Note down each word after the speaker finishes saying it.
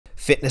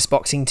Fitness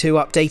Boxing 2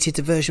 updated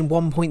to version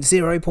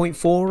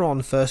 1.0.4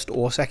 on 1st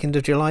or 2nd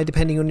of July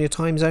depending on your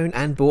time zone,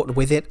 and brought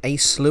with it a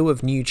slew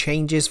of new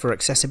changes for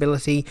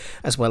accessibility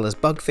as well as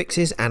bug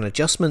fixes and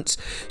adjustments.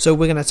 So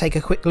we're going to take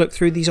a quick look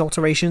through these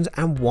alterations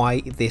and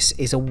why this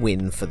is a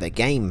win for the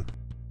game.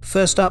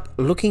 First up,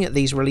 looking at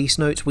these release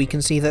notes, we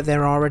can see that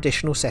there are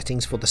additional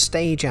settings for the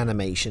stage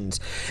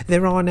animations.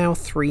 There are now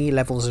 3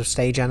 levels of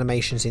stage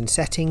animations in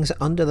settings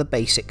under the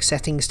basic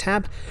settings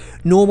tab.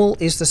 Normal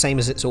is the same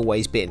as it's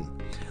always been.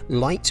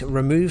 Light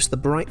removes the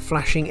bright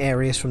flashing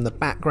areas from the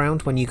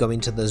background when you go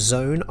into the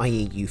zone,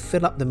 i.e. you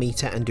fill up the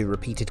meter and do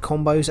repeated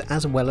combos,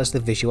 as well as the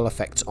visual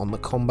effects on the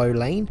combo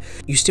lane.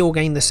 You still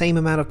gain the same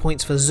amount of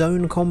points for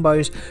zone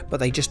combos, but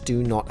they just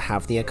do not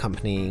have the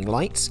accompanying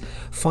lights.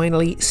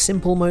 Finally,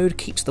 simple mode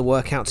keeps the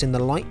workouts in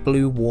the light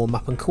blue warm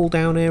up and cool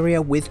down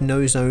area with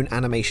no zone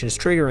animations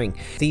triggering.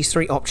 These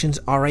 3 options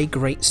are a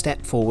great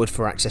step forward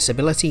for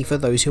accessibility for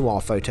those who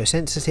are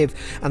photosensitive,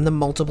 and the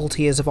multiple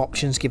tiers of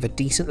options give a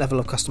decent level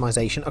of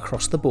customization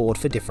across the board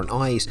for different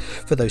eyes.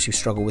 For those who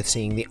struggle with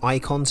seeing the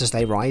icons as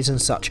they rise and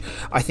such,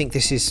 I think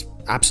this is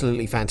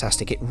absolutely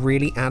fantastic. It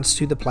really adds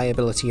to the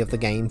playability of the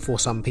game for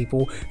some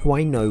people who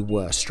I know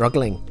were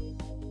struggling.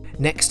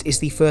 Next is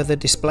the further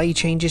display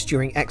changes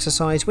during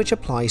exercise, which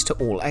applies to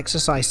all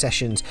exercise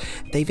sessions.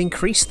 They've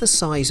increased the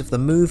size of the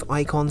move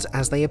icons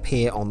as they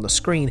appear on the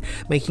screen,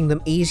 making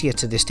them easier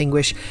to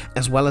distinguish,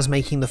 as well as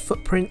making the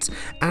footprint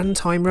and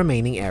time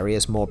remaining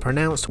areas more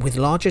pronounced, with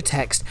larger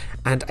text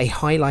and a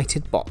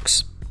highlighted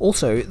box.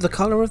 Also, the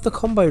colour of the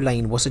combo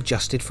lane was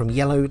adjusted from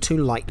yellow to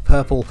light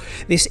purple.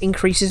 This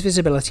increases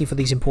visibility for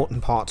these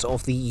important parts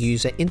of the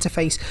user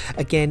interface,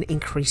 again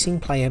increasing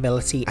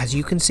playability as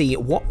you can see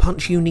what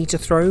punch you need to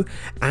throw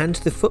and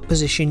the foot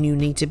position you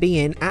need to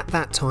be in at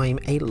that time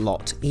a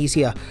lot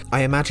easier.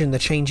 I imagine the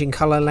changing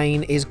colour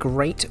lane is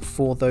great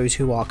for those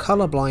who are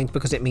colourblind,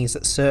 because it means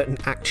that certain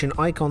action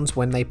icons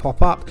when they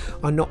pop up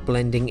are not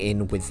blending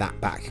in with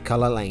that back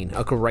colour lane.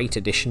 A great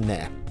addition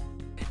there.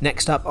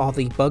 Next up are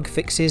the bug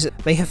fixes.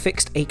 They have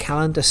fixed a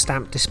calendar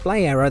stamp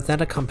display error that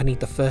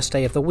accompanied the first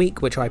day of the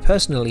week, which I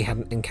personally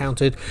hadn't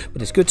encountered,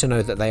 but it's good to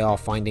know that they are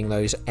finding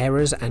those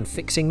errors and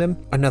fixing them.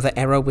 Another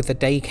error with the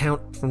day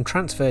count from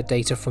transferred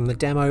data from the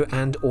demo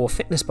and or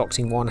Fitness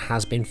Boxing 1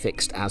 has been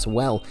fixed as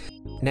well.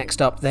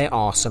 Next up, there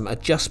are some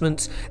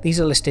adjustments. These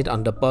are listed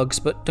under bugs,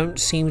 but don't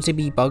seem to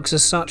be bugs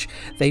as such.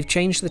 They've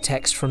changed the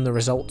text from the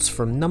results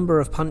from number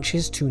of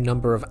punches to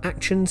number of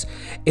actions.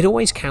 It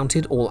always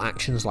counted all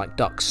actions like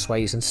ducks,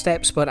 sways and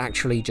steps, but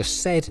actually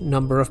just said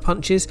number of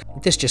punches.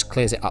 This just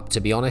clears it up, to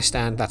be honest,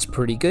 and that's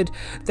pretty good.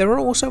 There are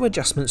also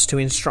adjustments to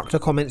instructor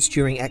comments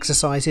during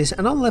exercises,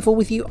 and I'll level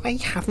with you, I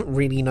haven't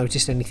really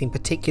noticed anything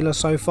particular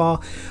so far.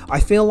 I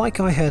feel like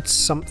I heard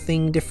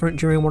something different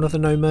during one of the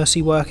No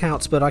Mercy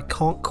workouts, but I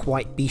can't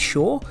quite be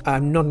sure.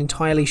 I'm not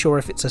entirely sure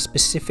if it's a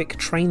specific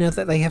trainer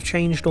that they have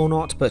changed or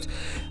not, but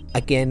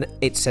again,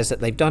 it says that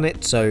they've done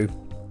it, so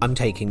I'm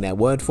taking their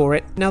word for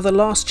it. Now, the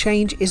last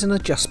change is an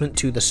adjustment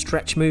to the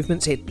stretch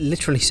movements. It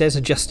literally says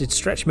adjusted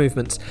stretch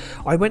movements.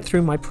 I went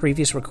through my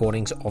previous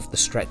recordings of the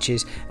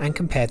stretches and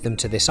compared them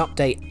to this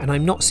update, and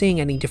I'm not seeing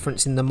any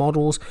difference in the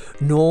models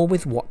nor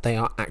with what they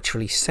are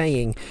actually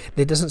saying.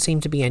 There doesn't seem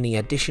to be any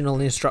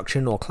additional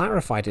instruction or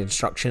clarified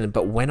instruction,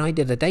 but when I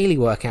did a daily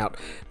workout,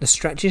 the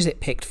stretches it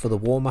picked for the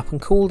warm-up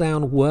and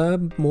cool-down were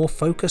more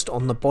focused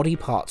on the body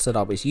parts that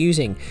I was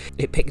using.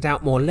 It picked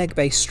out more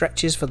leg-based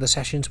stretches for the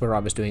sessions where I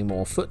was doing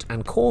more foot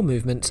and core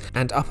movements,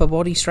 and upper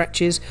body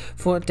stretches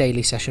for a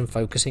daily session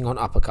focusing on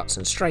uppercuts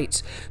and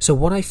straights. So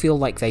what I feel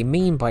like they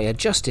mean by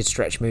adjusted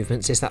stretch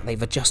movements is that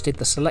they've adjusted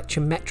the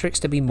selection metrics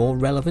to be more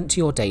relevant to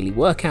your daily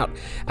workout,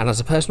 and as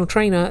a personal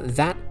trainer,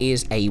 that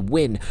is a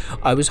win.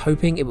 I was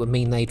hoping it would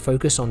mean they'd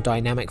focus on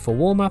dynamic for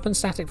warm-up and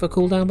static for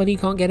cooldown, but you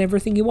can't get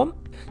everything you want.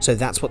 So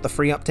that's what the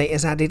free update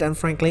has added, and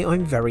frankly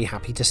I'm very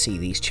happy to see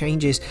these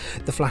changes.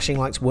 The flashing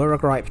lights were a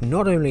gripe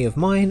not only of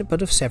mine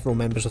but of several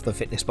members of the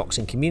fitness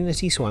boxing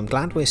community, so I'm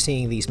glad we're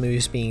seeing these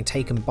moves being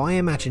taken by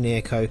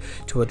Imagineer Co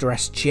to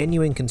address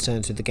genuine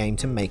concerns with the game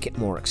to make it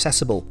more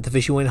accessible. The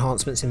visual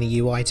enhancements in the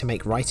UI to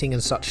make writing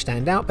and such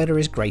stand out better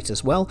is great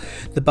as well.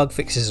 The bug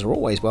fixes are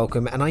always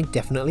welcome, and I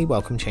definitely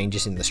welcome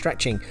changes in the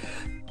stretching.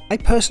 I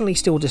personally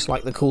still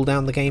dislike the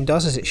cooldown the game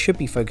does, as it should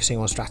be focusing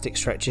on static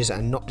stretches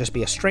and not just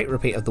be a straight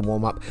repeat of the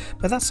warm-up,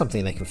 but that's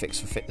something they can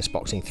fix for Fitness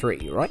Boxing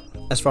 3, right?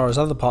 As far as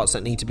other parts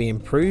that need to be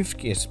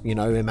improved, you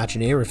know,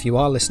 Imagineer, if you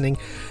are listening,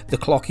 the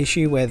clock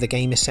issue where the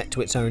game is set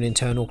to its own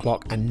internal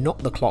clock and not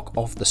the clock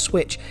of the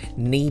Switch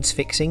needs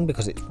fixing,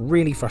 because it's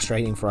really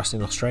frustrating for us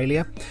in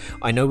Australia.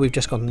 I know we've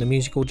just gotten the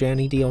Musical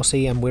Journey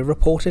DLC and we're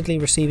reportedly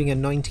receiving a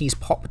 90s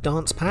pop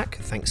dance pack,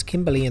 thanks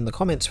Kimberly in the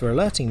comments for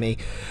alerting me,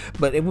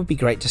 but it would be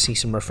great to see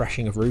some refreshing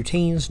of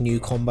routines, new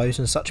combos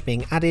and such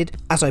being added.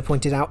 As I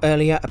pointed out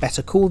earlier, a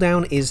better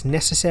cooldown is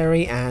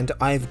necessary, and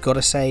I've got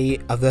to say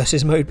a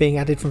versus mode being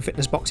added from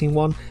Fitness Boxing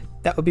 1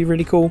 That would be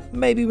really cool.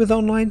 Maybe with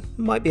online,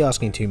 might be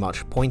asking too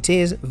much. Point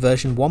is,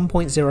 version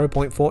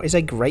 1.0.4 is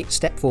a great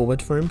step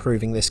forward for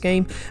improving this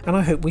game, and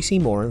I hope we see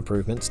more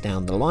improvements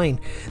down the line.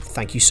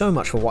 Thank you so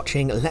much for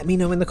watching. Let me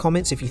know in the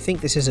comments if you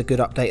think this is a good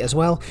update as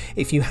well.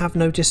 If you have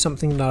noticed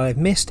something that I've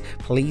missed,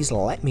 please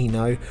let me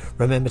know.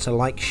 Remember to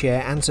like,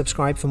 share and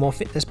subscribe for more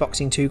Fitness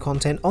Boxing 2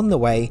 content on the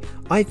way.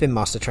 I've been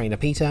Master Trainer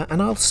Peter,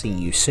 and I'll see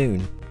you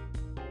soon.